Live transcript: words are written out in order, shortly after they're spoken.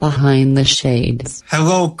Behind the Shades.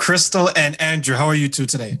 Hello, Cristal and Andrew. How are you two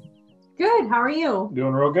today? Good. How are you?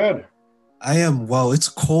 Doing real good. I am well. It's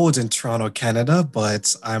cold in Toronto, Canada,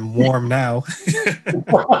 but I'm warm now.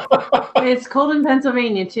 It's cold in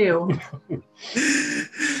Pennsylvania, too.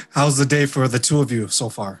 How's the day for the two of you so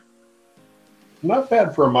far? Not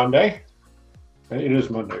bad for a Monday. It is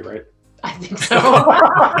Monday, right? I think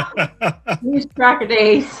so. Lose track of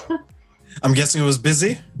days. I'm guessing it was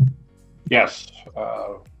busy? Yes.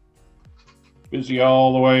 Busy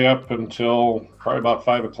all the way up until probably about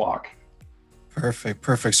 5 o'clock.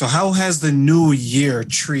 Perfect. So how has the new year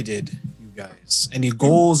treated you guys? Any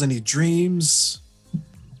goals, any dreams?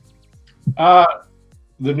 The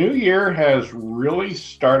new year has really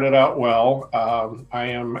started out well. I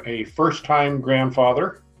am a first-time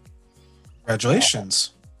grandfather.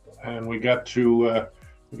 Congratulations. And we got to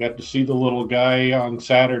see the little guy on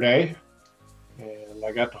Saturday, and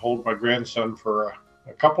I got to hold my grandson for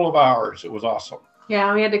a couple of hours. It was awesome.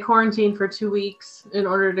 Yeah, we had to quarantine for 2 weeks in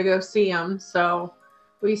order to go see him. So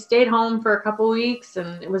we stayed home for a couple weeks,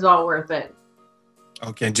 and it was all worth it.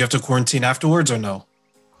 Okay, do you have to quarantine afterwards or no?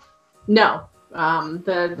 No.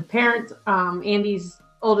 The parents, Andy's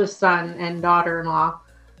oldest son and daughter-in-law,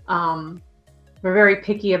 were very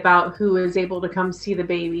picky about who is able to come see the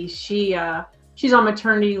baby. She's on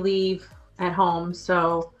maternity leave at home,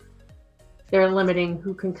 so they're limiting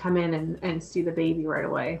who can come in and see the baby right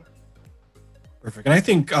away. Perfect. And I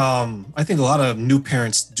think a lot of new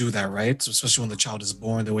parents do that, right? So especially when the child is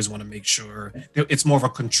born, they always want to make sure it's more of a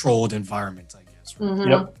controlled environment, I guess. Right? Mm-hmm.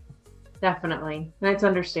 Yep. Definitely. That's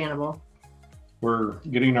understandable. We're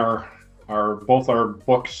getting both our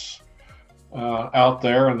books out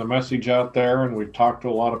there and the message out there, and we've talked to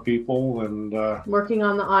a lot of people and Working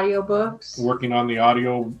on the audiobooks. working on the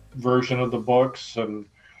audio version of the books, and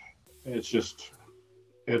it's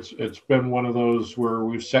been one of those where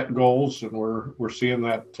we've set goals and we're seeing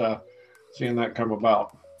that come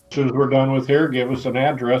about. As soon as we're done with here, give us an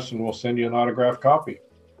address and we'll send you an autographed copy.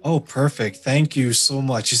 Oh, perfect. Thank you so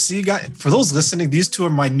much. You see, guys, for those listening, these two are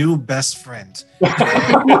my new best friend.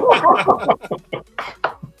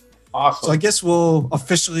 Awesome. So I guess we'll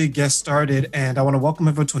officially get started, and I want to welcome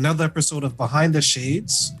everyone to another episode of Behind the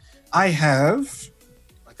Shades. I have,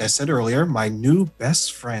 like I said earlier, my new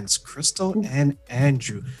best friends, Cristal and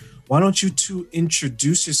Andrew. Why don't you two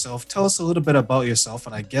introduce yourself? Tell us a little bit about yourself,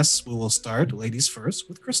 and I guess we will start, ladies first,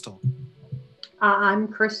 with Cristal. I'm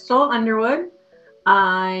Cristal Underwood.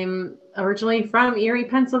 I'm originally from Erie,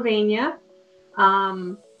 Pennsylvania.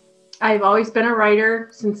 I've always been a writer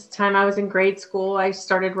since the time I was in grade school. I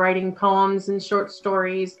started writing poems and short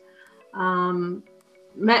stories.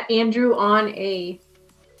 Met Andrew on a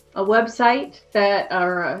website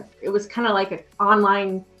it was kind of like an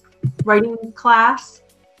online writing class,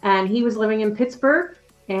 and he was living in Pittsburgh,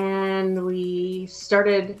 and we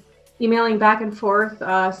started emailing back and forth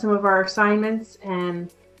some of our assignments.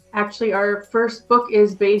 And actually, our first book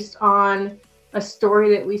is based on a story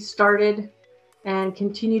that we started and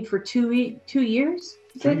continued for 2 years.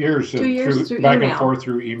 2 years. 2 years through back email. and forth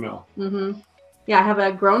through email. Mm-hmm. Yeah, I have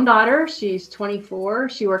a grown daughter. She's 24.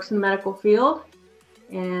 She works in the medical field.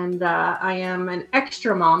 And I am an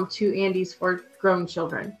extra mom to Andy's 4 grown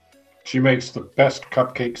children. She makes the best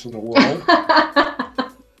cupcakes in the world. I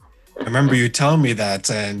remember you telling me that,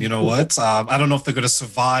 and you know what? I don't know if they're going to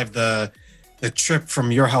survive the trip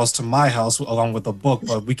from your house to my house along with the book,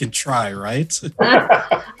 but we can try, right?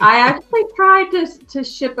 I actually tried to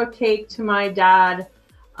ship a cake to my dad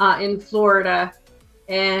in Florida,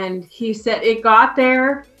 and he said it got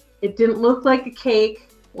there. It didn't look like a cake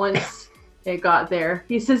once it got there.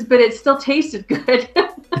 He says, but it still tasted good.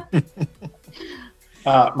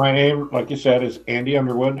 My name, like you said, is Andy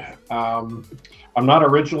Underwood. I'm not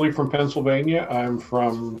originally from Pennsylvania. I'm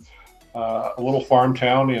from a little farm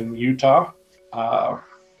town in Utah.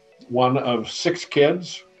 One of 6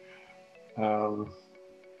 kids.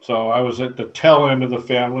 So I was at the tail end of the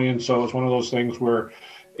family, and so it was one of those things where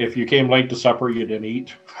if you came late to supper, you didn't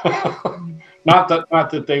eat. Not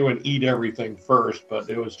that they would eat everything first, but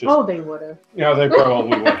it was just... Oh, they would have. Yeah, they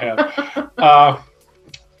probably would have.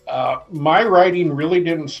 My writing really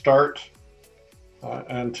didn't start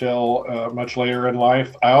until much later in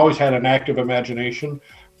life. I always had an active imagination,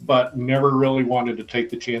 but never really wanted to take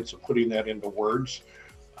the chance of putting that into words.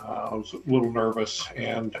 I was a little nervous,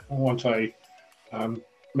 and once I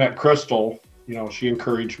met Cristal, she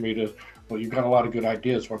encouraged me to, well, you've got a lot of good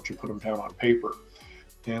ideas, why don't you put them down on paper?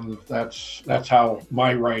 And that's how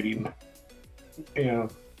my writing,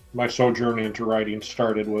 my sojourn into writing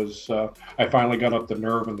started. Was I finally got up the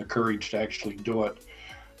nerve and the courage to actually do it.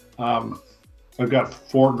 I've got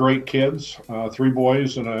 4 great kids, 3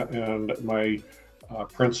 boys and my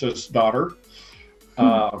princess daughter.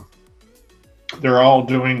 They're all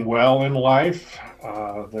doing well in life.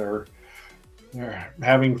 They're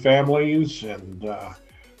having families and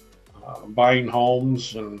buying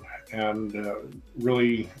homes, and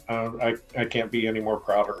really, I can't be any more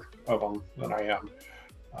prouder of them than I am.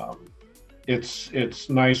 It's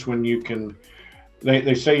nice when you can.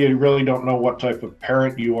 They say you really don't know what type of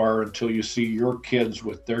parent you are until you see your kids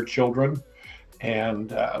with their children,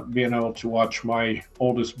 and being able to watch my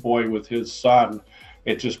oldest boy with his son,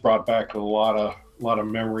 it just brought back a lot of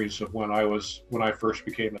memories of when I first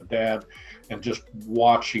became a dad, and just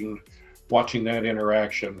watching that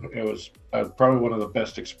interaction. It was probably one of the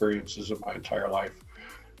best experiences of my entire life.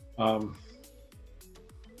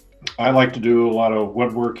 I like to do a lot of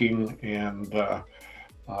woodworking and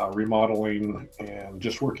remodeling and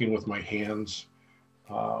just working with my hands.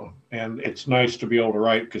 And it's nice to be able to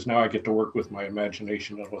write, because now I get to work with my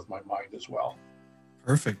imagination and with my mind as well.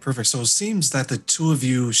 Perfect. So it seems that the two of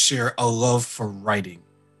you share a love for writing.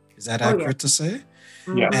 Is that accurate to say?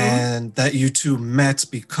 Yeah. And that you two met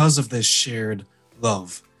because of this shared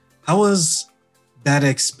love. How was that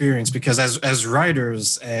experience? Because as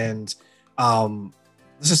writers, and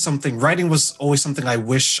this is something, writing was always something I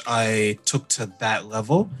wish I took to that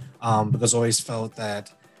level, because I always felt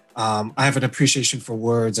that I have an appreciation for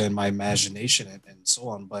words and my imagination and so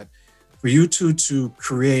on. But for you two to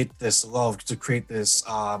create this love, to create this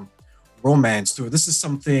romance through, this is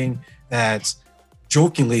something that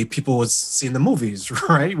jokingly people would see in the movies,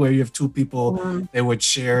 right? Where you have two people, they would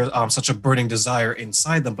share such a burning desire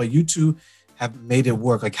inside them, but you two have made it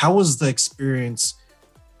work. Like, how was the experience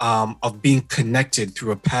of being connected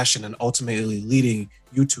through a passion and ultimately leading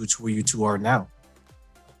you two to where you two are now?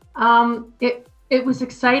 It was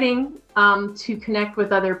exciting to connect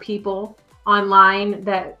with other people online,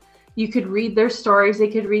 that you could read their stories, they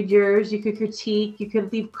could read yours, you could critique, you could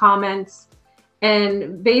leave comments.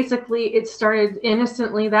 And basically it started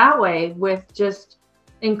innocently that way, with just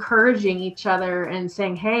encouraging each other and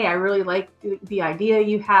saying, hey, I really like the idea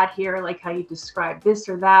you had here, I like how you described this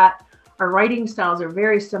or that. Our writing styles are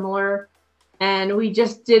very similar. And we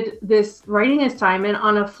just did this writing assignment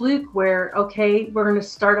on a fluke where, okay, we're going to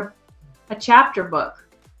start a chapter book.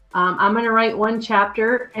 I'm going to write one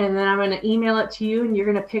chapter, and then I'm going to email it to you, and you're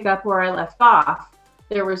going to pick up where I left off.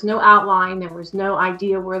 There was no outline. There was no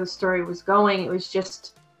idea where the story was going. It was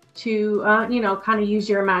just to, kind of use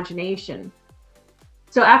your imagination.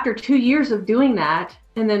 So after 2 years of doing that,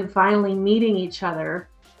 and then finally meeting each other,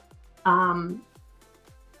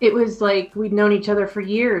 it was like we'd known each other for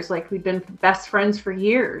years, like we'd been best friends for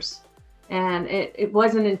years. And it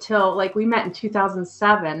wasn't until, like, we met in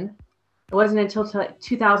 2007. It wasn't until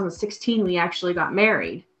 2016 we actually got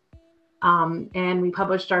married. And we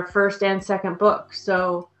published our first and second book.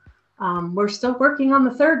 So we're still working on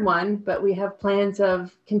the third one, but we have plans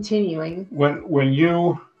of continuing. When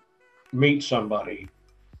you meet somebody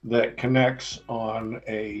that connects on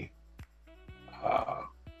a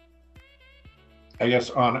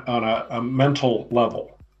a mental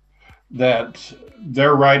level, that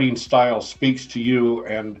their writing style speaks to you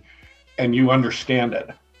and you understand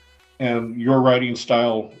it, and your writing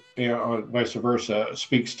style, vice versa,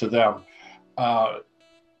 speaks to them.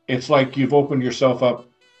 It's like you've opened yourself up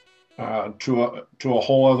to a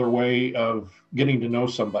whole other way of getting to know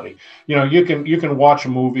somebody. You can watch a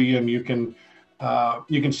movie and you can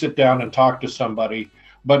sit down and talk to somebody,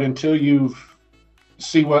 but until you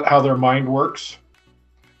see how their mind works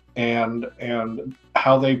and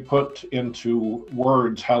how they put into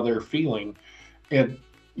words how they're feeling,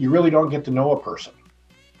 you really don't get to know a person.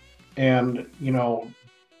 And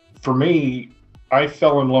for me, I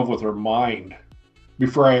fell in love with her mind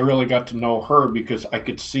before I really got to know her, because I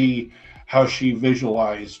could see how she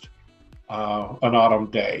visualized an autumn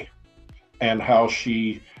day, and how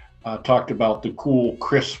she talked about the cool,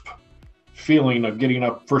 crisp feeling of getting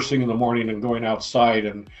up first thing in the morning and going outside,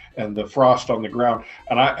 and the frost on the ground.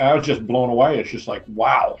 And I was just blown away. It's just like,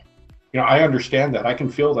 wow, I understand that. I can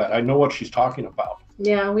feel that. I know what she's talking about.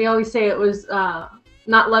 Yeah, we always say it was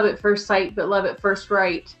not love at first sight, but love at first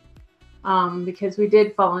write. Because we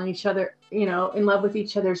did fall in each other, in love with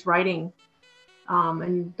each other's writing,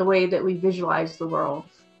 and the way that we visualize the world.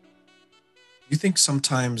 You think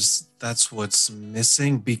sometimes that's what's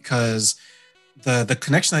missing? Because the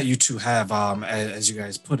connection that you two have, as you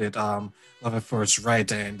guys put it, love at first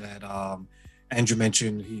right, and that Andrew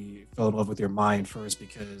mentioned he fell in love with your mind first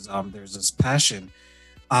because there's this passion.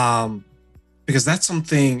 Because that's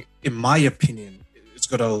something, in my opinion, is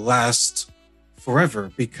going to last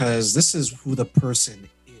forever, because this is who the person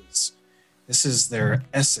is. this is their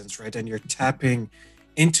essence, right? And you're tapping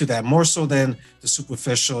into that more so than the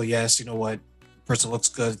superficial. Yes, you know what, person looks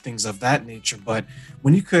good, things of that nature. But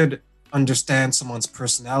when you could understand someone's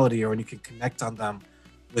personality, or when you can connect on them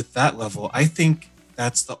with that level, I think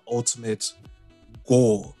that's the ultimate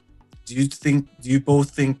goal. Do you both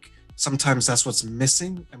think sometimes that's what's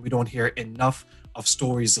missing and we don't hear enough of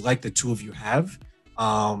stories like the two of you have,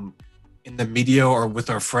 um, in the media or with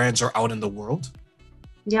our friends or out in the world?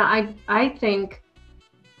 Yeah, I think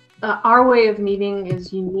our way of meeting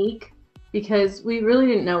is unique because we really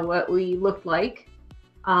didn't know what we looked like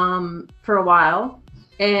for a while,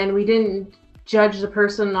 and we didn't judge the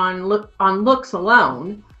person on looks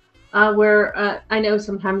alone. Where I know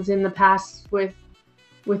sometimes in the past with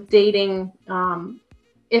dating,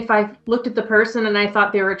 if I looked at the person and I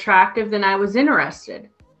thought they were attractive, then I was interested.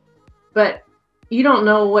 But you don't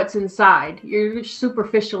know what's inside. You're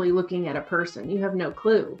superficially looking at a person. You have no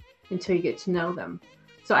clue until you get to know them.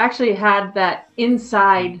 So I actually had that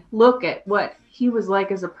inside look at what he was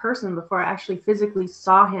like as a person before I actually physically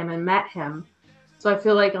saw him and met him. So I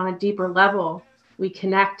feel like on a deeper level, we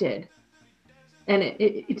connected. And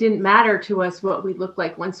it didn't matter to us what we looked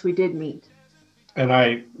like once we did meet. And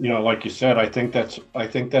like you said, I think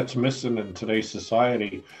that's missing in today's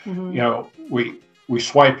society. Mm-hmm. We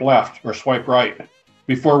swipe left or swipe right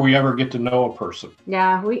before we ever get to know a person.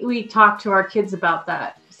 Yeah, we talk to our kids about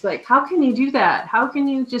that. It's like, how can you do that? How can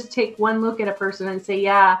you just take one look at a person and say,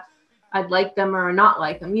 yeah, I'd like them or not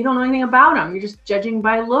like them? You don't know anything about them. You're just judging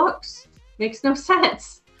by looks. Makes no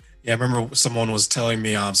sense. Yeah, I remember someone was telling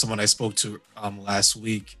me, someone I spoke to last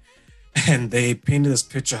week, and they painted this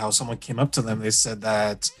picture how someone came up to them. They said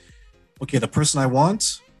that, okay, the person I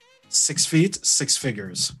want, 6 feet, 6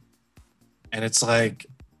 figures. And it's like,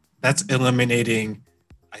 that's eliminating,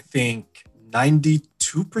 I think,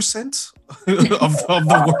 92% of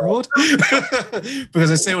the world.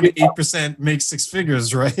 Because I say only 8% makes 6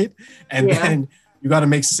 figures, right? And then you got to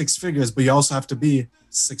make 6 figures, but you also have to be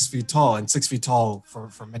 6 feet tall. And 6 feet tall for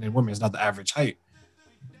men and women is not the average height.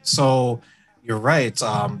 So you're right.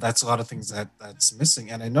 That's a lot of things that's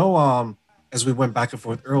missing. And I know, as we went back and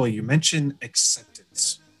forth earlier, you mentioned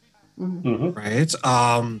acceptance, Mm-hmm. right?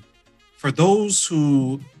 For those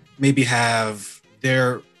who maybe have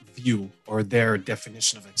their view or their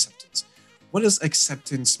definition of acceptance, what does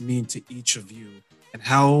acceptance mean to each of you, and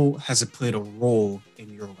how has it played a role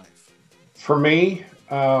in your life? For me,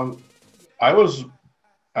 I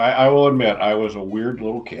will admit I was a weird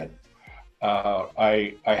little kid.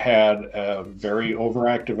 I had a very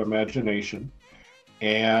overactive imagination,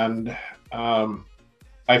 and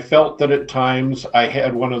I felt that at times I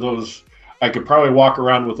had one of those. I could probably walk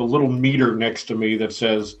around with a little meter next to me that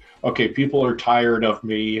says, okay, people are tired of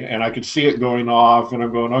me, and I could see it going off, and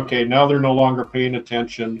I'm going, okay, now they're no longer paying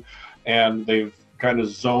attention, and they've kind of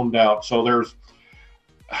zoned out. So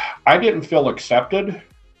I didn't feel accepted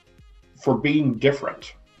for being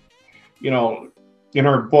different. In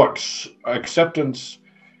our books, acceptance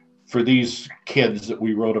for these kids that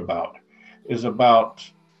we wrote about is about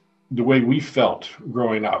the way we felt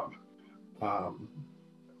growing up.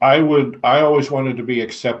 I always wanted to be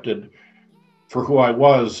accepted for who I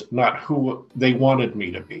was, not who they wanted me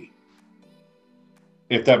to be,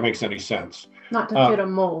 if that makes any sense. Not to fit a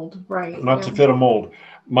mold, right? Not to fit a mold.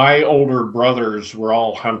 My older brothers were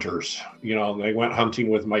all hunters. They went hunting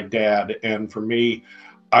with my dad. And for me,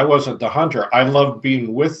 I wasn't the hunter. I loved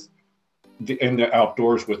being in the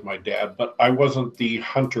outdoors with my dad, but I wasn't the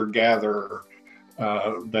hunter-gatherer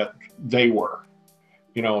that they were.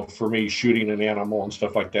 For me, shooting an animal and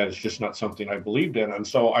stuff like that is just not something I believed in. And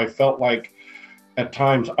so I felt like at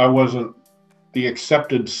times I wasn't the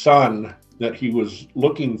accepted son that he was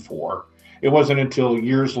looking for. It wasn't until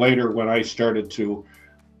years later when I started to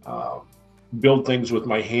build things with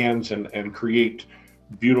my hands and create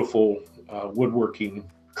beautiful woodworking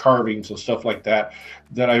carvings and stuff like that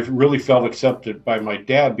I really felt accepted by my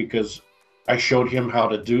dad, because I showed him how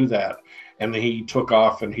to do that. And then he took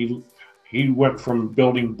off, and he went from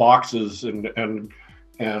building boxes and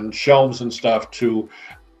shelves and stuff to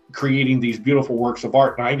creating these beautiful works of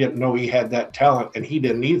art. And I didn't know he had that talent, and he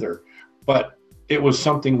didn't either. But it was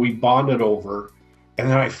something we bonded over. And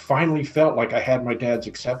then I finally felt like I had my dad's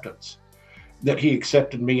acceptance, that he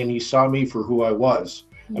accepted me and he saw me for who I was,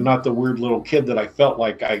 and not the weird little kid that I felt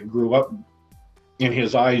like I grew up in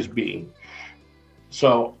his eyes being.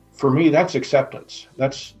 So for me, that's acceptance.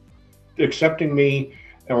 That's accepting me,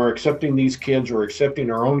 or accepting these kids, or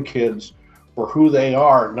accepting our own kids for who they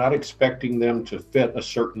are, not expecting them to fit a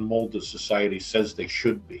certain mold that society says they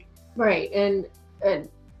should be. Right. And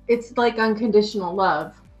it's like unconditional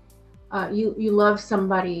love. You love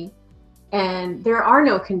somebody And there are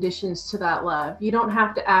no conditions to that love. You don't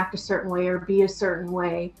have to act a certain way or be a certain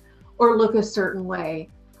way or look a certain way.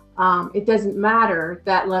 It doesn't matter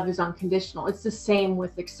that love is unconditional. It's the same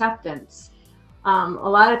with acceptance. A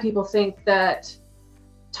lot of people think that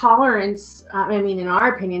tolerance, in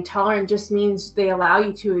our opinion, tolerance just means they allow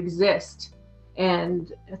you to exist,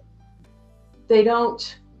 and they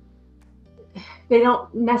don't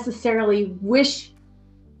necessarily wish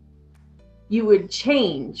you would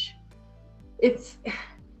change. It's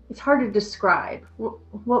hard to describe.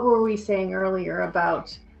 What were we saying earlier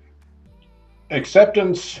about?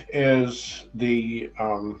 Acceptance is the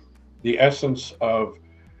essence of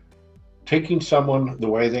taking someone the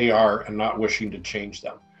way they are and not wishing to change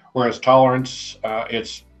them. Whereas tolerance,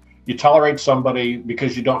 it's you tolerate somebody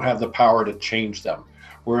because you don't have the power to change them.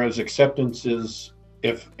 Whereas acceptance is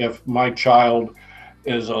if my child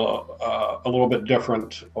is a little bit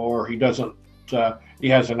different, or he doesn't, he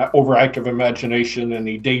has an overactive imagination and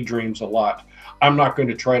he daydreams a lot, I'm not going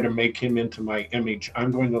to try to make him into my image.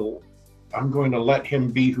 I'm going to let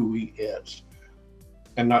him be who he is,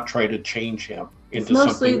 and not try to change him into something.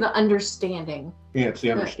 It's mostly the understanding. Yeah, it's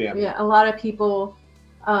the understanding. Yeah, a lot of people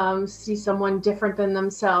see someone different than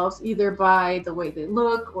themselves, either by the way they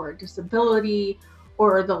look or disability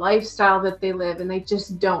or the lifestyle that they live, and they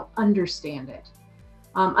just don't understand it.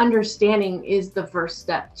 Understanding is the first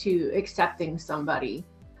step to accepting somebody,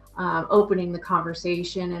 opening the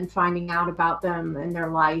conversation and finding out about them and their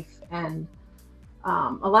life. And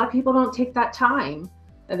a lot of people don't take that time.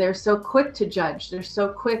 They're so quick to judge. They're so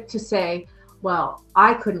quick to say, well,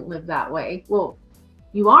 I couldn't live that way. Well,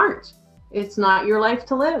 you aren't. It's not your life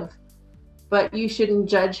to live, but you shouldn't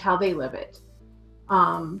judge how they live it.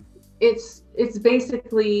 It's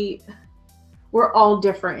basically, we're all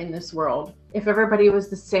different in this world. If everybody was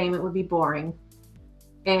the same, it would be boring.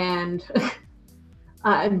 And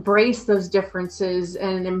embrace those differences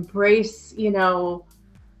and embrace,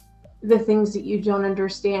 the things that you don't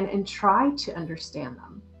understand, and try to understand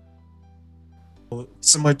them.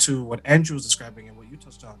 Similar to what Andrew was describing and what you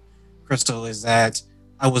touched on, Crystal, is that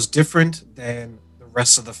I was different than the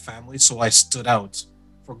rest of the family, so I stood out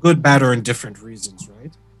for good, bad, or indifferent reasons,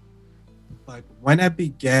 right? But when I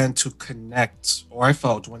began to connect, or I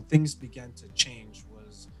felt when things began to change,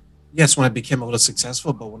 was, yes, when I became a little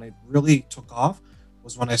successful, but when it really took off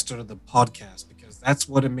was when I started the podcast, because that's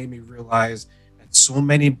what it made me realize that so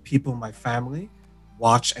many people in my family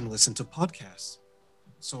watch and listen to podcasts.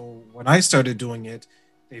 So when I started doing it,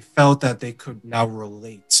 they felt that they could now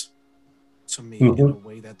relate to me in a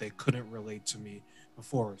way that they couldn't relate to me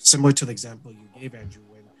before. Similar to the example you gave, Andrew,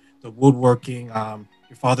 when the woodworking,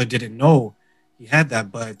 your father didn't know he had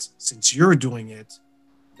that, but since you're doing it,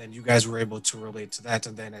 then you guys were able to relate to that.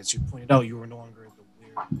 And then, as you pointed out, you were no longer the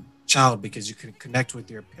weird child because you could connect with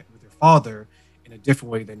your father in a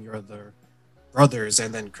different way than your other brothers.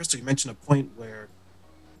 And then, Crystal, you mentioned a point where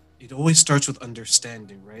it always starts with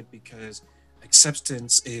understanding, right? Because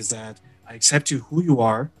acceptance is that I accept you who you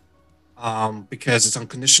are, because it's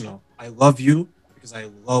unconditional. I love you because I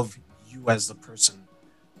love you as the person.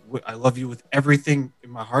 I love you with everything in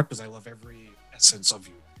my heart because I love every essence of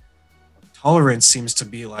you. Tolerance seems to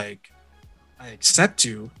be like, I accept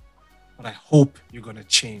you, but I hope you're going to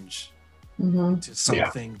change into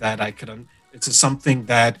something that I could, it's something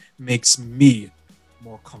that makes me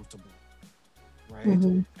more comfortable. Right?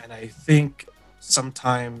 And I think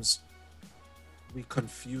sometimes we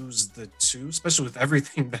confuse the two, especially with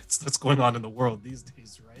everything that's going on in the world these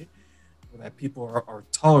days, right? That people are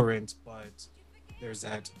tolerant, but there's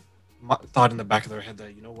that thought in the back of their head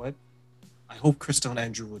that, you know what? I hope Cristal and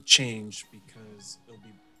Andrew will change because it'll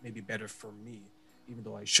be maybe better for me, even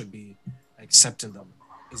though I should be accepting them.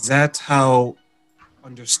 Is that how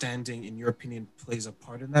understanding, in your opinion, plays a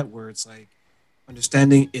part in that, where it's like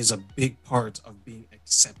understanding is a big part of being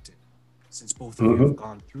accepted, since both of you have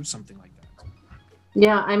gone through something like that?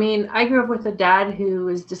 Yeah, I grew up with a dad who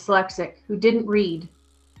was dyslexic, who didn't read.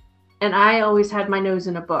 And I always had my nose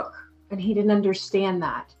in a book, and he didn't understand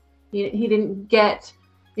that. He didn't get,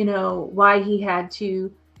 why he had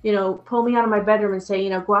to, pull me out of my bedroom and say,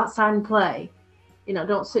 go outside and play.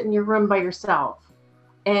 Don't sit in your room by yourself.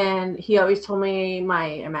 And he always told me my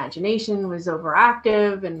imagination was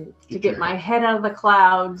overactive and to get my head out of the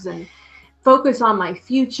clouds and focus on my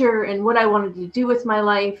future and what I wanted to do with my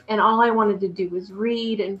life. And all I wanted to do was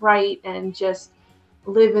read and write and just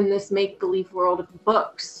live in this make-believe world of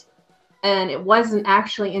books. And it wasn't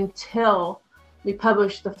actually until we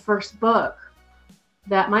published the first book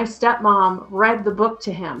that my stepmom read the book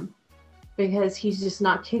to him, because he's just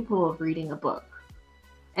not capable of reading a book.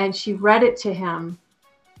 And she read it to him.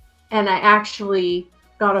 And I actually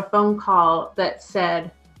got a phone call that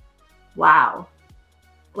said, wow,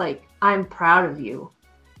 like, I'm proud of you.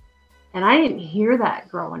 And I didn't hear that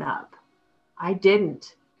growing up. I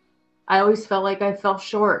didn't. I always felt like I fell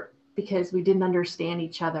short because we didn't understand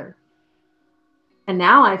each other. And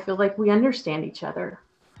now I feel like we understand each other.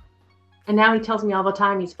 And now he tells me all the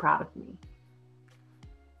time he's proud of me.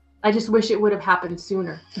 I just wish it would have happened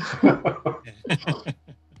sooner.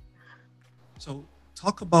 So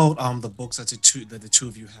talk about the books that the two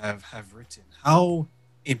of you have written. How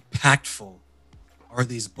impactful are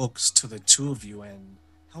these books to the two of you, and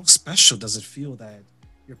how special does it feel that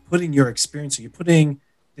you're putting your experience, you're putting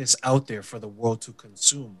this out there for the world to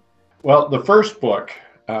consume? Well, the first book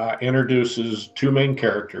introduces two main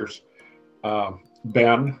characters.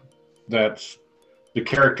 Ben, that's the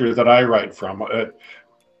character that I write from.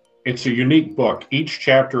 It's a unique book. Each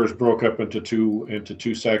chapter is broke up into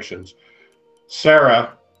two sections.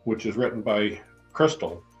 Sarah, which is written by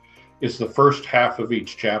Cristal, is the first half of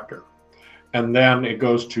each chapter. And then it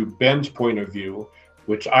goes to Ben's point of view,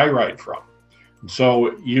 which I write from.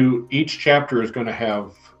 So each chapter is going to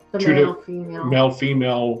have The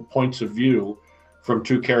male-female points of view from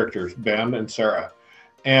two characters, Ben and Sarah.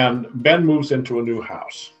 And Ben moves into a new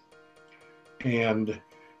house. And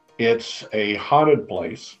it's a haunted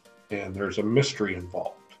place, and there's a mystery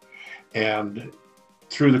involved. And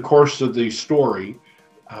through the course of the story,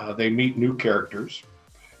 they meet new characters.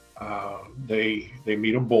 They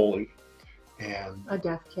meet a bully and a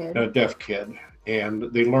deaf kid, and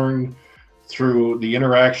they learn through the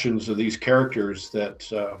interactions of these characters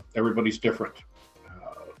that everybody's different.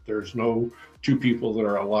 There's no two people that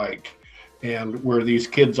are alike, and where these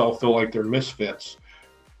kids all feel like they're misfits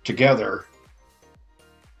together,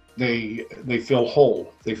 they feel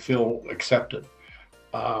whole, they feel accepted.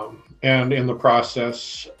 And in the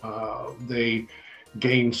process, they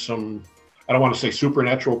gain some, I don't want to say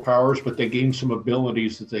supernatural powers, but they gain some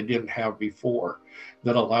abilities that they didn't have before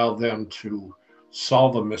that allow them to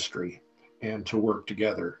solve a mystery and to work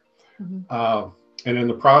together. Mm-hmm. And in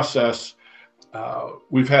the process,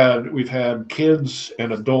 we've had kids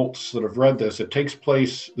and adults that have read this. The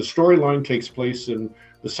storyline takes place in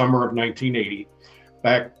the summer of 1980,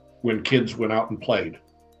 back when kids went out and played.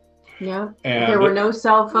 Yeah. And there were no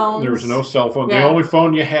cell phones. There was no cell phone. Yeah. The only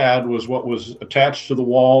phone you had was what was attached to the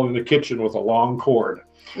wall in the kitchen with a long cord.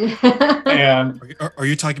 And are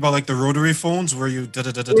you talking about like the rotary phones where you like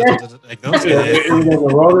those? Either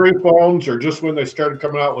the rotary phones or just when they started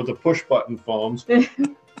coming out with the push button phones.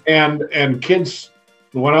 and kids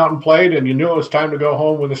went out and played, and you knew it was time to go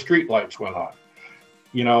home when the street lights went on.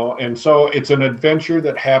 And so it's an adventure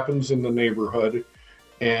that happens in the neighborhood,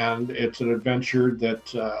 and it's an adventure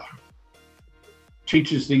that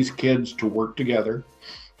teaches these kids to work together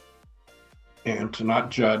and to not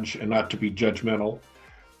judge and not to be judgmental.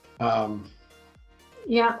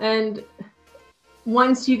 Yeah, and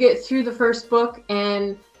once you get through the first book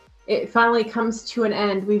and it finally comes to an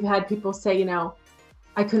end, we've had people say,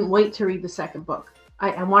 I couldn't wait to read the second book.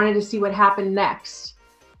 I wanted to see what happened next.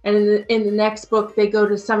 And in the next book, they go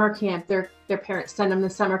to summer camp. Their parents send them to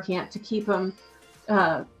summer camp to keep them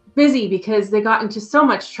busy because they got into so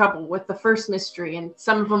much trouble with the first mystery, and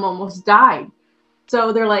some of them almost died.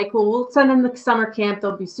 So they're like, well, we'll send them to summer camp.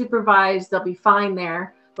 They'll be supervised. They'll be fine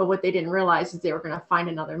there. But what they didn't realize is they were going to find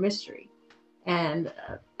another mystery and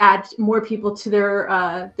add more people to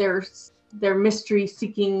their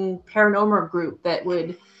mystery-seeking paranormal group that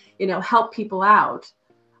would, help people out.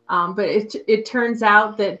 But it turns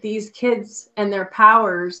out that these kids and their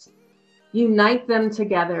powers unite them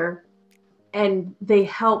together, and they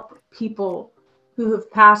help people who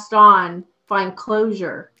have passed on find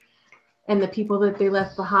closure, and the people that they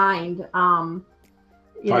left behind, find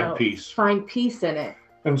peace in it.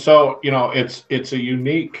 And so, it's a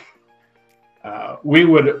unique.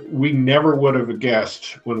 We never would have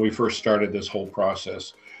guessed when we first started this whole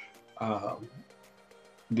process.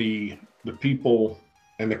 The people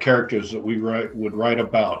and the characters that we would write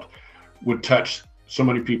about would touch so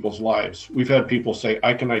many people's lives. We've had people say,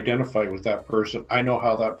 I can identify with that person. I know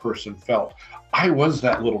how that person felt. I was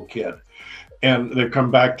that little kid. And they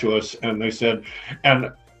come back to us and they said,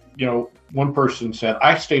 one person said,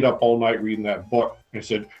 I stayed up all night reading that book. I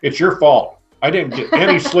said, it's your fault. I didn't get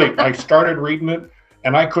any sleep. I started reading it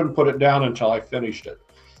and I couldn't put it down until I finished it.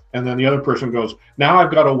 And then the other person goes, now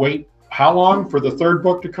I've got to wait how long for the third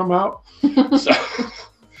book to come out?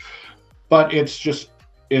 But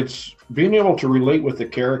it's being able to relate with the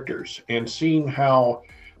characters and seeing how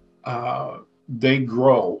they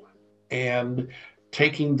grow and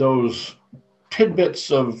taking those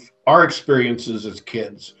tidbits of our experiences as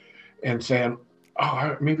kids and saying,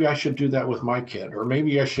 oh, maybe I should do that with my kid, or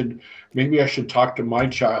maybe I should talk to my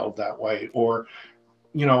child that way, or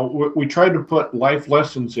we tried to put life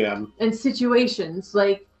lessons in and situations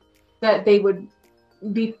like that they would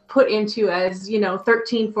be put into as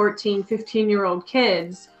 13, 14, 15-year-old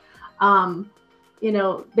kids.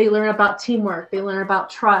 They learn about teamwork, they learn about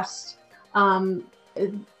trust,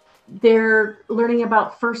 they're learning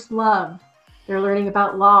about first love, they're learning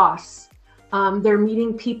about loss, they're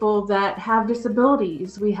meeting people that have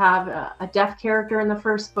disabilities. We have a deaf character in the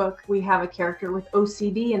first book, we have a character with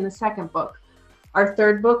OCD in the second book. Our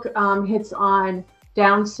third book hits on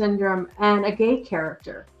Down syndrome and a gay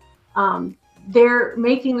character. They're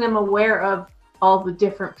making them aware of all the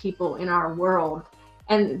different people in our world,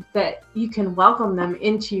 and that you can welcome them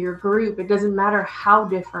into your group. It doesn't matter how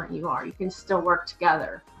different you are, you can still work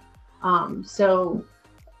together.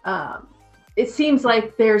 It seems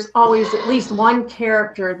like there's always at least one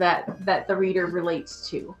character that the reader relates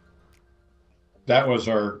to. That was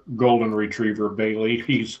our golden retriever, Bailey.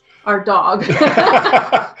 He's our dog.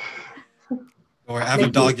 Or I have a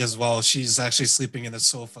dog as well. She's actually sleeping in the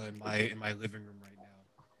sofa in my living room right now.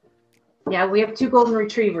 Yeah, we have 2 golden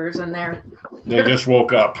retrievers, and they just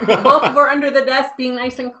woke up. Both were under the desk being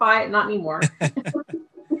nice and quiet. Not anymore.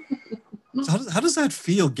 So how does that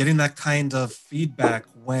feel, getting that kind of feedback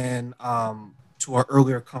when to our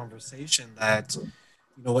earlier conversation that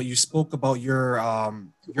what you spoke about your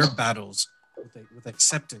battles with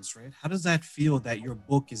acceptance, right? How does that feel that your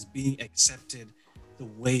book is being accepted the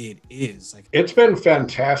way it is? Like, it's been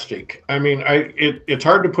fantastic. I mean, it's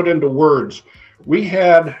hard to put into words. We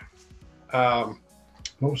had what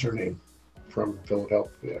was her name from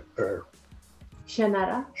Philadelphia?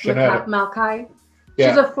 Shanetta Malkai. Yeah.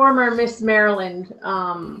 She's a former Miss Maryland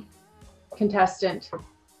contestant,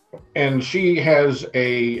 and she has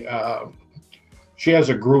a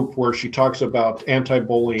group where she talks about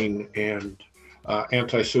anti-bullying and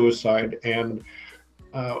anti-suicide. And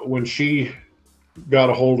when she got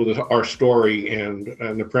a hold of our story and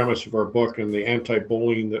the premise of our book and the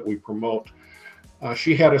anti-bullying that we promote,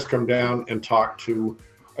 she had us come down and talk to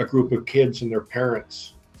a group of kids and their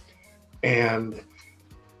parents. And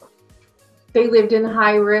they lived in a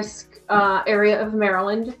high-risk area of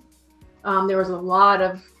Maryland. There was a lot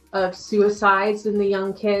of suicides in the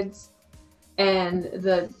young kids, and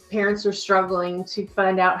the parents were struggling to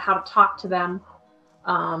find out how to talk to them.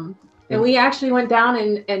 And we actually went down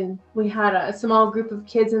and we had a small group of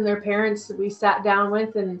kids and their parents that we sat down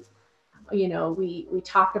with, and we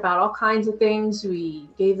talked about all kinds of things. We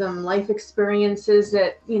gave them life experiences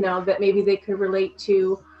that that maybe they could relate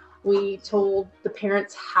to. We told the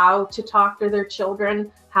parents how to talk to their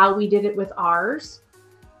children, how we did it with ours,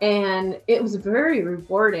 and it was very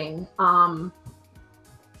rewarding.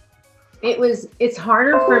 It's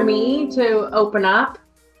harder for me to open up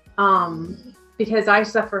because I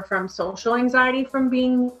suffer from social anxiety from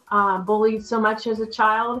being bullied so much as a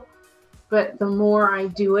child. But the more I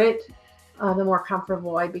do it, the more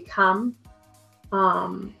comfortable I become.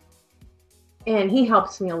 And he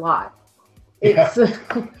helps me a lot.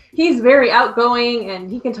 He's very outgoing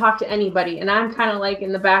and he can talk to anybody. And I'm kind of like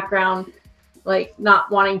in the background, like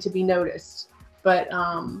not wanting to be noticed. But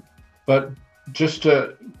just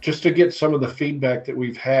to get some of the feedback that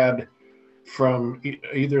we've had from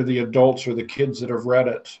either the adults or the kids that have read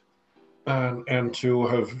it, and to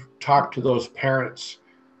have talked to those parents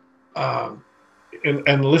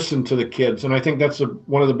and listened to the kids. And I think that's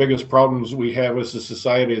one of the biggest problems we have as a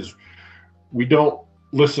society is we don't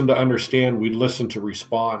listen to understand, we listen to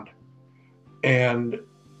respond. And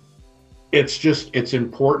it's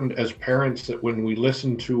important as parents that when we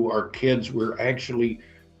listen to our kids, we're actually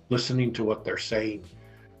listening to what they're saying.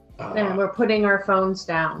 And we're putting our phones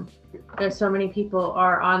down. There's so many people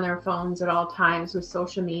are on their phones at all times with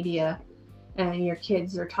social media, and your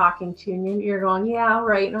kids are talking to you and you're going, yeah,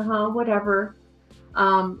 right, whatever.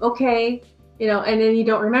 Okay. And then you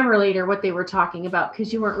don't remember later what they were talking about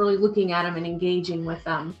because you weren't really looking at them and engaging with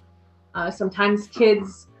them. Sometimes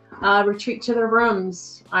kids retreat to their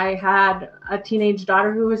rooms. I had a teenage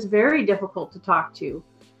daughter who was very difficult to talk to,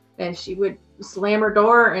 and she would slam her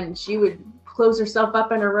door and she would close herself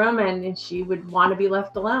up in her room and she would want to be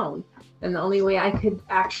left alone. And the only way I could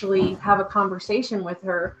actually have a conversation with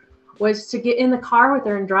her was to get in the car with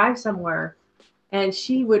her and drive somewhere. And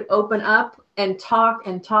she would open up and talk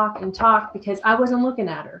and talk and talk because I wasn't looking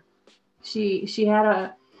at her. She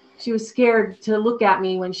was scared to look at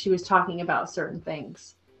me when she was talking about certain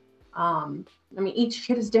things. Each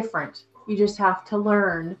kid is different. You just have to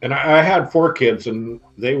learn. And I had 4 kids, and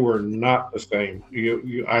they were not the same.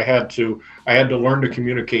 I had to learn to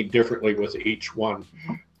communicate differently with each one.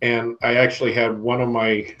 And I actually had one of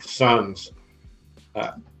my sons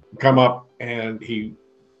come up, and he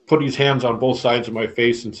put his hands on both sides of my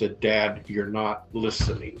face and said, "Dad, you're not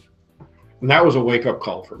listening." And that was a wake-up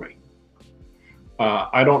call for me.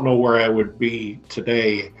 I don't know where I would be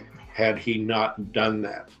today had he not done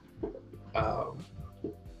that. I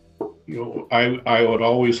would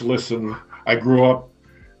always listen. I grew up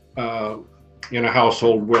in a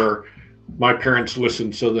household where my parents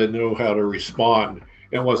listened so they knew how to respond.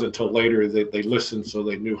 It wasn't until later that they listened so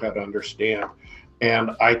they knew how to understand.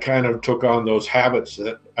 And I kind of took on those habits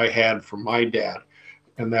that I had from my dad.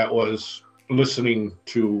 And that was listening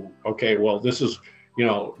to, okay, well, this is,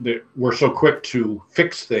 we're so quick to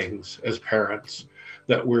fix things as parents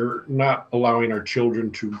that we're not allowing our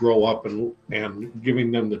children to grow up and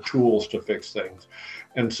giving them the tools to fix things.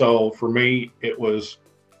 And so for me, it was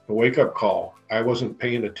a wake-up call. I wasn't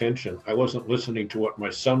paying attention. I wasn't listening to what my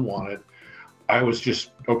son wanted. I was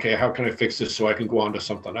just, okay, how can I fix this so I can go on to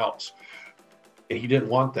something else? And he didn't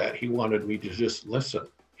want that. He wanted me to just listen.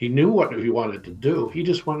 He knew what he wanted to do. He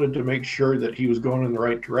just wanted to make sure that he was going in the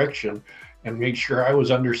right direction and make sure I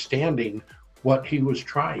was understanding what he was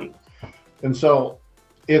trying. And so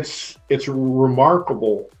it's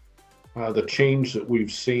remarkable the change that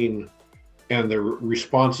we've seen and the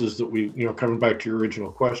responses that we, coming back to your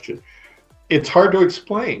original question. It's hard to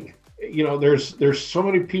explain. There's so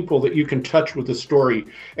many people that you can touch with a story,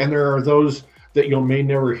 and there are those that you may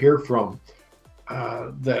never hear from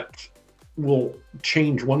that will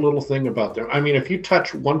change one little thing about them. I mean, if you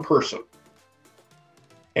touch one person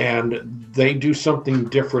and they do something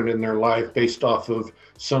different in their life based off of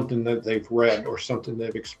something that they've read or something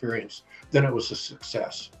they've experienced, then it was a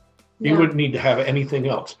success. Yeah. You wouldn't need to have anything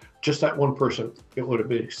else. Just that one person, it would have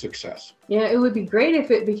been a success. Yeah, it would be great if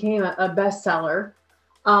it became a bestseller.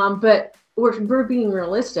 But we're being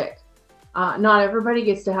realistic. Not everybody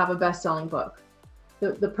gets to have a best-selling book.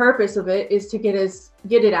 The purpose of it is to get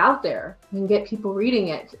it out there and get people reading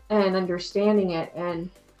it and understanding it and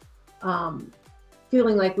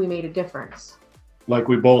feeling like we made a difference. Like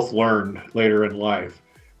we both learned later in life,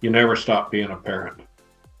 you never stop being a parent.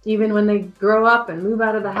 Even when they grow up and move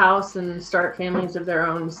out of the house and start families of their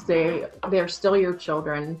own, they're still your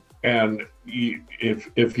children. And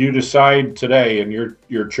if you decide today, and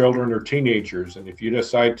your children are teenagers, and if you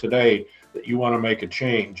decide today that you want to make a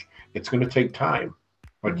change, it's going to take time.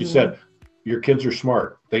 Like you said, your kids are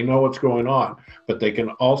smart. They know what's going on, but they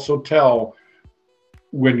can also tell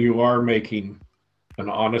when you are making an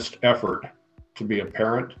honest effort to be a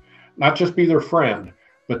parent, not just be their friend,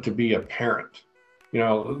 but to be a parent.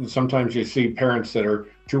 Sometimes you see parents that are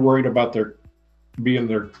too worried about being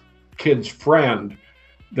their kid's friend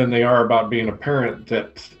than they are about being a parent,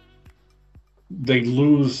 that they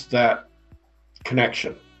lose that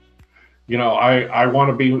connection. I want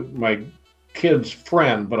to be my kid's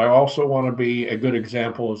friend, but I also want to be a good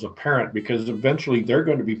example as a parent, because eventually they're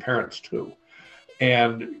going to be parents too.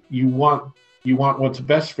 And you want what's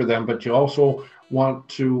best for them, but you also want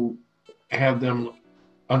to have them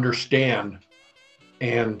understand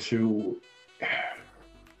and to,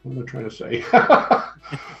 what am I trying to say?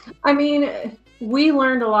 I mean, we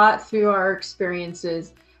learned a lot through our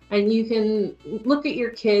experiences, and you can look at your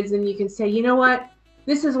kids and you can say, you know what,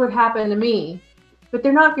 this is what happened to me, but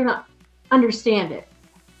they're not going to understand it.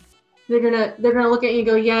 They're going to look at you and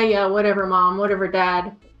go, yeah, whatever, mom, whatever,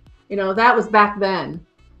 dad, that was back then.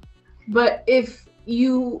 But if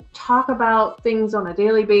you talk about things on a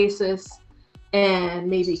daily basis and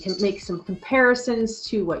maybe can make some comparisons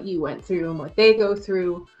to what you went through and what they go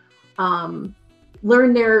through,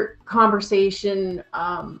 learn their conversation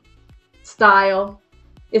style.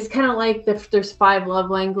 It's kind of like there's 5 love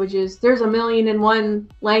languages. There's 1,000,001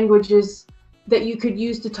 languages that you could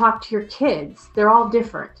use to talk to your kids. They're all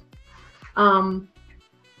different.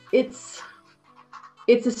 It's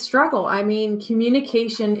a struggle. I mean,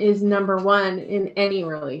 communication is number one in any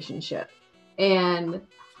relationship. And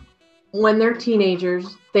when they're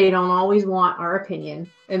teenagers, they don't always want our opinion,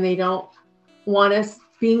 and they don't want us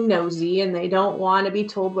being nosy, and they don't want to be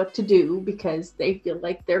told what to do because they feel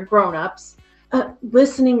like they're grown-ups.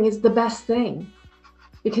 Listening is the best thing,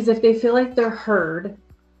 because if they feel like they're heard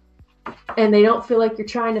and they don't feel like you're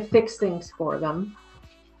trying to fix things for them,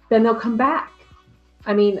 then they'll come back.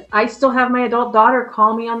 I mean, I still have my adult daughter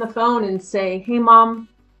call me on the phone and say, hey, Mom,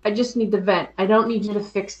 I just need to vent. I don't need you to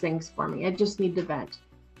fix things for me. I just need to vent.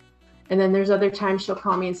 And then there's other times she'll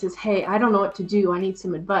call me and says, hey, I don't know what to do. I need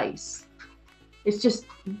some advice. It's just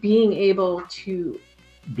being able to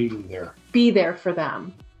be there for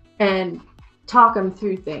them and talk them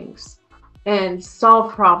through things and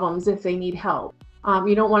solve problems if they need help.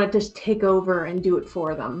 You don't want to just take over and do it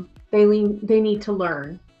for them. They need to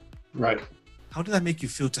learn. Right. How did that make you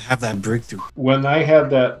feel to have that breakthrough? When I had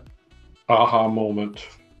that aha moment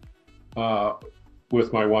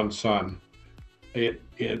with my one son, it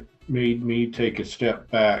made me take a step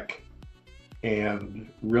back and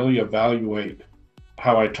really evaluate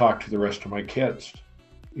how I talk to the rest of my kids.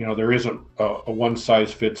 You know, there isn't a one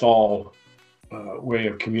size fits all way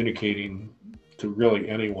of communicating to really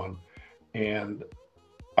anyone. And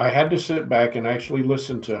I had to sit back and actually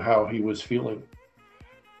listen to how he was feeling.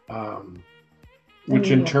 Which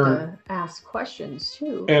in turn ask questions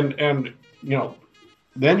too. And you know,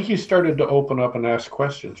 then he started to open up and ask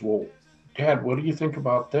questions. Well, Dad, what do you think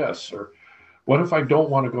about this? Or what if I don't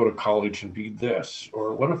want to go to college and be this?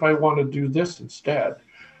 Or what if I want to do this instead?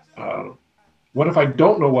 What if I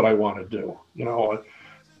don't know what I want to do? You know,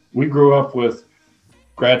 we grew up with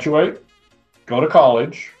graduate, go to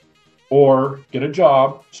college, or get a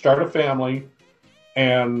job, start a family,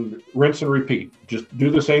 and rinse and repeat. Just do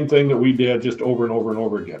the same thing that we did just over and over and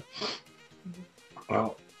over again.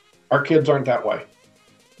 Well, our kids aren't that way.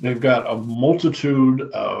 They've got a multitude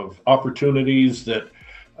of opportunities that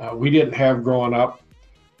we didn't have growing up.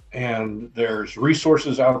 And there's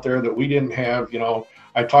resources out there that we didn't have. You know,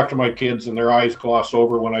 I talk to my kids and their eyes gloss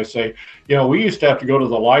over when I say, you know, we used to have to go to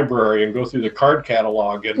the library and go through the card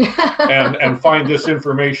catalog and find this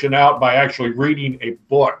information out by actually reading a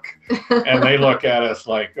book. And they look at us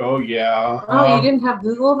like, oh, yeah. Oh, you didn't have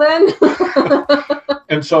Google then?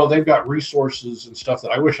 And so they've got resources and stuff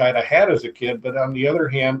that I wish I'd have had as a kid. But on the other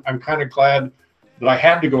hand, I'm kind of glad that I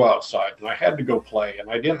had to go outside and I had to go play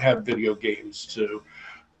and I didn't have video games to.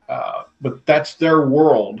 But that's their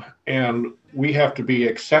world, and we have to be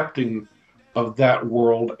accepting of that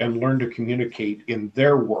world and learn to communicate in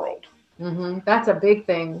their world. Mm-hmm. That's a big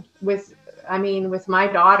thing. With my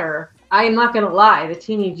daughter, I'm not going to lie, the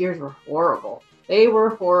teenage years were horrible. They were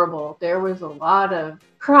horrible. There was a lot of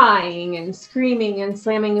crying and screaming and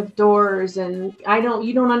slamming of doors and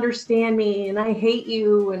you don't understand me and I hate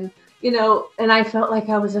you, and and I felt like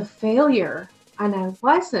I was a failure, and I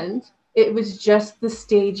wasn't. It was just the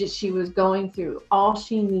stage that she was going through. All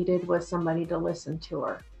she needed was somebody to listen to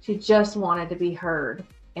her. She just wanted to be heard.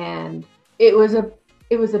 And it was a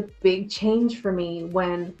big change for me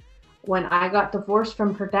when I got divorced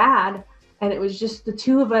from her dad, and it was just the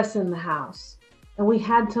two of us in the house. And we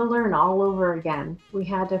had to learn all over again. We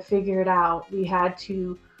had to figure it out. We had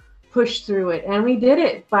to push through it. And we did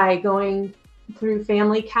it by going through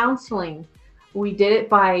family counseling. We did it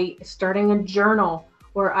by starting a journal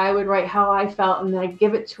where I would write how I felt and then I'd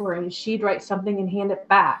give it to her and she'd write something and hand it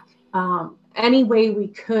back. Any way we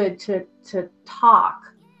could to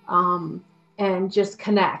talk and just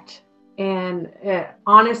connect. And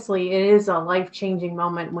honestly, it is a life-changing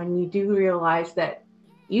moment when you do realize that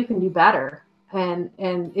you can do better. And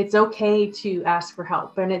it's okay to ask for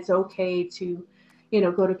help, and it's okay to,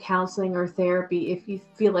 go to counseling or therapy if you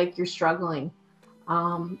feel like you're struggling.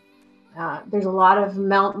 There's a lot of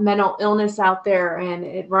mental illness out there, and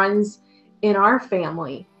it runs in our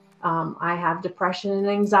family. I have depression and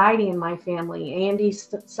anxiety in my family. Andy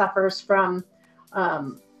suffers from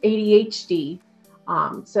ADHD.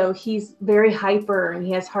 So he's very hyper and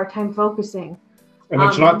he has a hard time focusing. And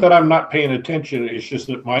it's not that I'm not paying attention. It's just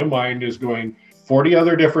that my mind is going 40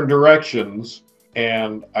 other different directions,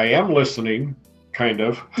 and I am listening, kind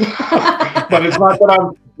of. But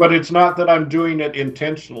it's not that I'm doing it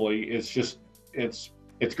intentionally. It's just it's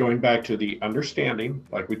going back to the understanding,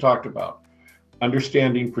 like we talked about.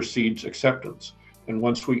 Understanding precedes acceptance. And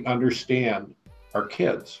once we understand our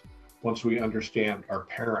kids, once we understand our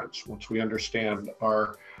parents, once we understand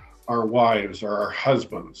our wives or our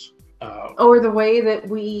husbands, or the way that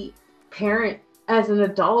we parent as an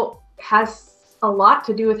adult has a lot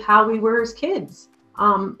to do with how we were as kids.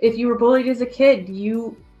 If you were bullied as a kid,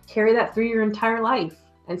 you carry that through your entire life.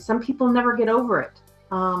 And some people never get over it.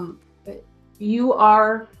 You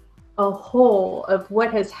are a whole of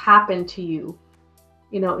what has happened to you,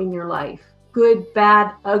 in your life. Good,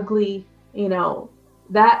 bad, ugly,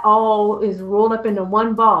 that all is rolled up into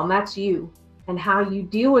one ball, and that's you. And how you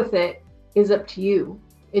deal with it is up to you.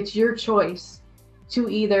 It's your choice to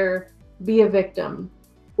either be a victim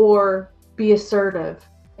or be assertive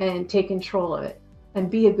and take control of it and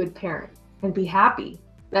be a good parent and be happy.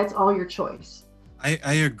 That's all your choice.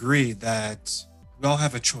 I agree that we all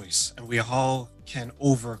have a choice and we all can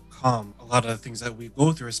overcome a lot of the things that we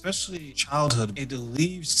go through, especially childhood. It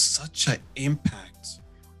leaves such an impact.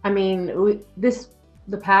 I mean,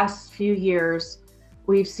 the past few years,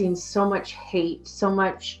 we've seen so much hate, so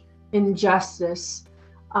much injustice,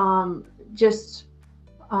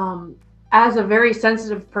 as a very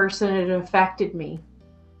sensitive person, it affected me.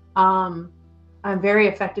 I'm very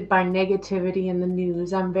affected by negativity in the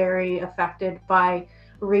news. I'm very affected by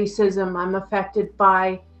racism. I'm affected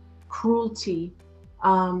by cruelty.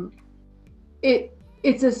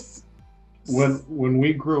 It's a When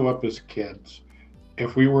we grew up as kids,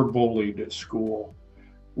 if we were bullied at school,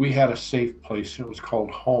 we had a safe place. It was called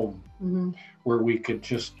home, where we could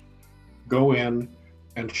just go in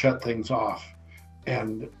and shut things off.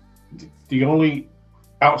 And the only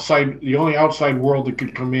outside world that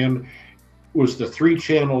could come in was the 3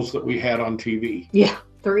 channels that we had on TV. Yeah,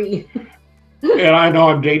 3. And I know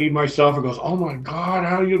I'm dating myself. It goes, oh my God,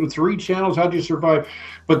 how do you have 3 channels? How do you survive?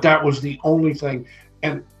 But that was the only thing.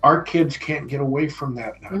 And our kids can't get away from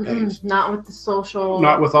that nowadays. Not with the social.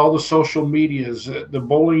 Not with all the social medias. The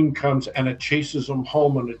bullying comes and it chases them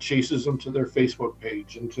home, and it chases them to their Facebook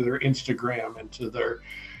page and to their Instagram and to their.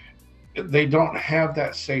 They don't have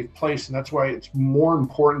that safe place, and that's why it's more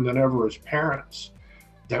important than ever as parents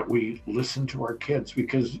that we listen to our kids,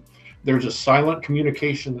 because there's a silent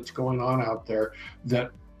communication that's going on out there that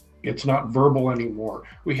it's not verbal anymore.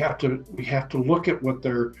 We have to look at what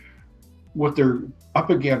they're up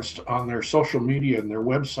against on their social media and their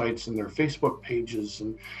websites and their Facebook pages,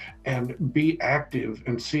 and be active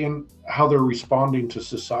and seeing how they're responding to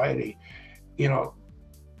society. You know,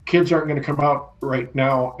 kids aren't going to come out right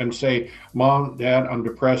now and say, Mom, Dad, I'm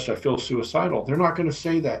depressed, I feel suicidal. They're not going to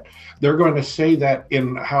say that. They're going to say that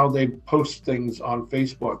in how they post things on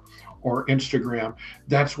Facebook or Instagram.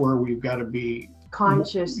 That's where we've got to be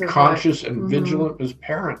conscious and vigilant as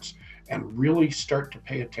parents, and really start to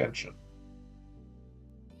pay attention.